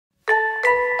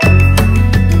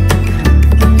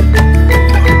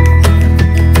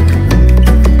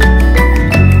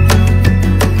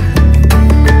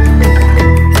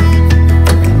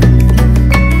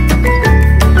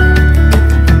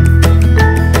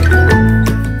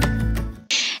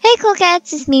Cool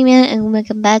cats, it's Mimia and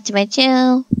welcome back to my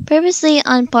channel. Previously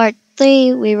on part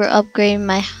 3, we were upgrading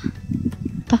my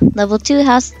level 2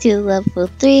 house to level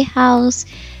 3 house.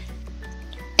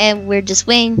 And we're just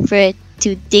waiting for it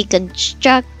to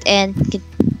deconstruct and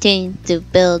continue to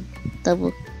build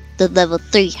the level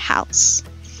 3 house.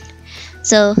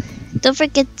 So don't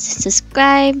forget to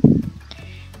subscribe,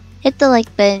 hit the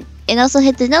like button, and also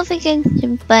hit the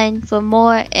notification button for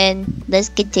more, and let's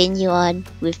continue on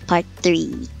with part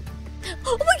 3.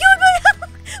 Oh my god,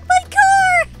 my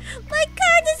car! My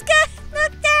car just got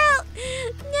knocked out!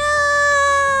 No!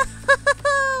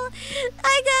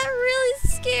 I got really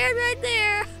scared right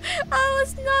there. I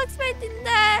was not expecting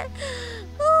that.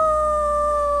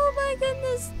 Oh my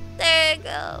goodness. There you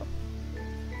go.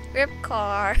 Rip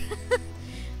car.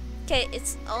 Okay,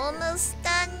 it's almost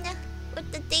done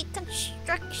with the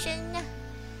deconstruction.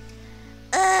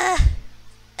 I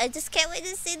just can't wait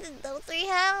to see the level 3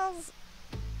 house.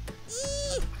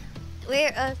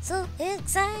 We're so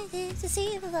excited to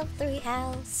see the level 3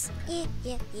 house.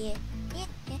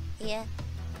 Yeah.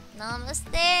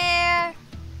 Almost there.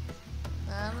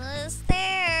 Almost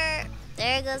there.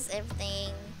 There goes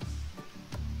everything.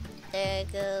 There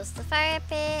goes the fire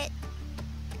pit.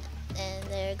 And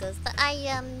there goes the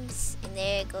items. And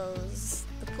there goes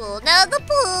the pool. No, the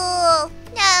pool!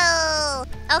 No!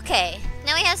 Okay,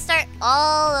 now we have to start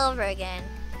all over again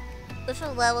with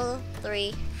a level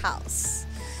 3 house.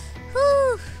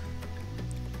 Whew.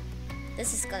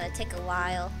 This is gonna take a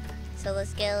while. So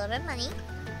let's get a little bit of money.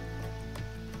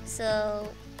 So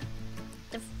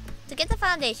to get the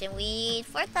foundation, we need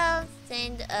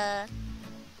 4,000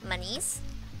 monies.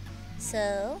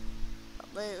 So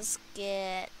let's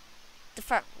get the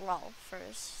front wall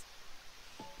first,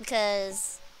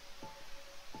 because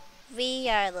we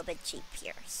are a little bit cheap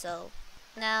here. So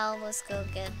now let's go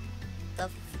get the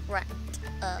front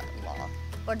wall,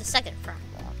 or the second front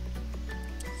wall.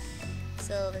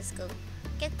 So let's go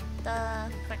get the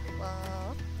front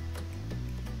wall.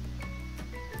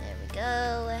 There we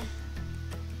go.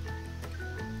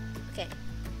 Okay,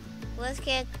 let's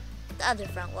get the other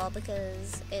front wall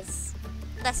because it's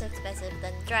less expensive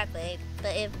than the driveway.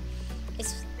 But if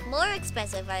it's more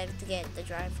expensive, I have to get the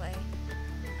driveway.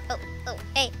 Oh,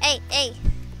 hey,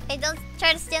 don't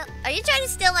try to steal. Are you trying to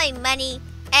steal my money?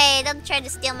 Hey, don't try to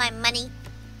steal my money.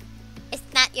 It's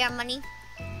not your money.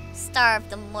 Star of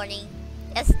the morning.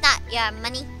 It's not your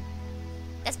money.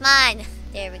 That's mine.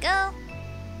 There we go.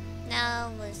 Now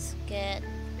let's get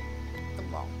the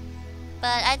wall.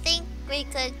 But I think we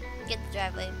could get the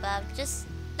driveway, but I'm just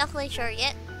not really sure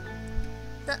yet.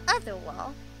 The other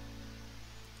wall.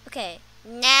 Okay,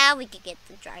 now we can get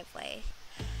the driveway.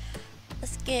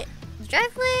 Let's get the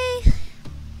driveway.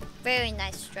 Very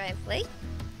nice driveway.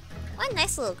 What a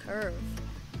nice little curve.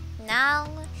 Now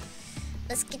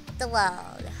let's get the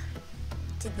wall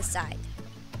to the side.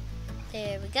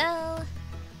 There we go.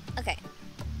 Okay.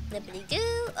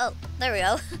 Lippity-doo. Oh, there we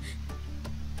go.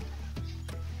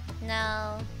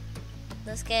 Now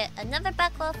let's get another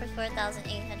back wall for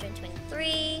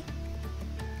 4,823.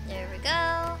 There we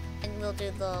go. And we'll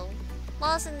do the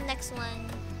walls in the next one,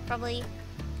 probably.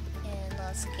 And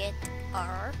let's get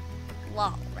our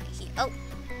wall right here. Oh.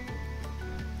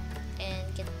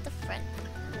 And get the front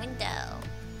window.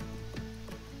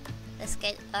 Let's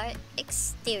get our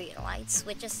exterior lights,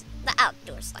 which is the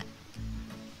outdoor light.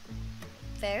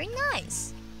 Very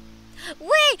nice.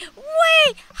 Wait!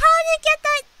 How did I get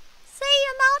that same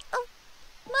amount of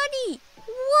money?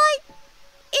 What?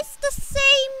 It's the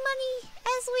same money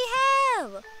as we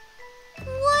have.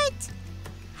 What?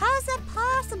 How is that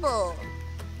possible?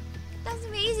 That's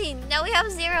amazing. Now we have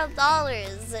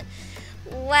 $0.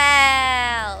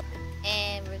 Wow.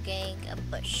 And we're getting a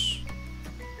bush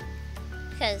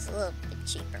because it's a little bit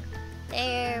cheaper.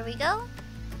 There we go.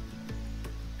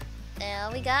 Now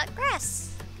we got grass.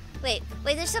 Wait,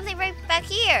 there's something right back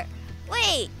here.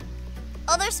 Wait.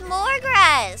 Oh, there's more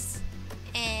grass.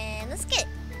 And let's get it.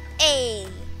 Hey.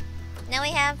 Now we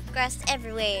have grass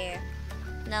everywhere.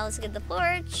 Now let's get the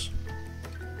porch.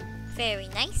 Very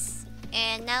nice.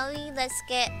 And now let's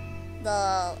get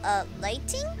the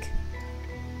lighting.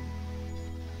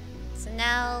 So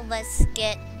now let's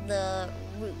get the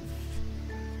roof.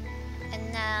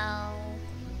 And now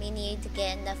we need to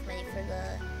get enough money for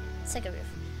the second roof.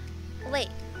 Wait,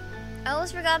 I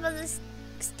almost forgot about this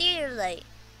exterior light.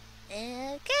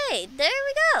 Okay, there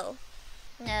we go.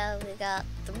 Now we got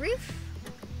the roof.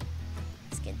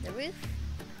 Let's get the roof.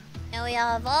 Now we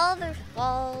have all the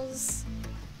walls.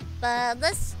 But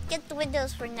let's get the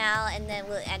windows for now, and then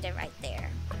we'll end it right there.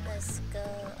 Let's go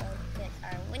get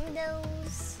our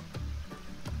windows.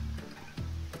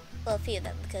 Well, a few of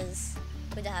them, because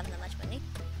We don't have that much money.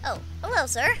 Oh, hello,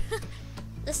 sir.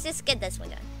 Let's just get this one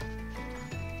done.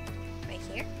 Right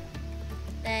here.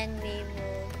 Then we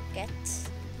will get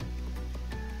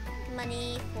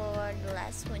money for the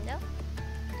last window.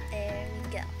 There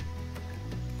we go.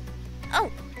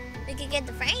 Oh, we can get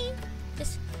the frame.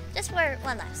 Just for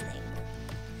one last thing.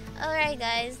 Alright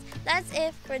guys, that's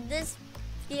it for this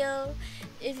video.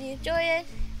 If you enjoyed it,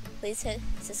 please hit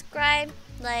subscribe,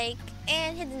 like,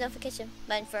 and hit the notification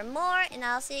button for more, and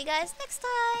I'll see you guys next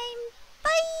time.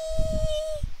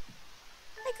 Bye!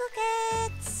 Bye, Cool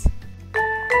Cats!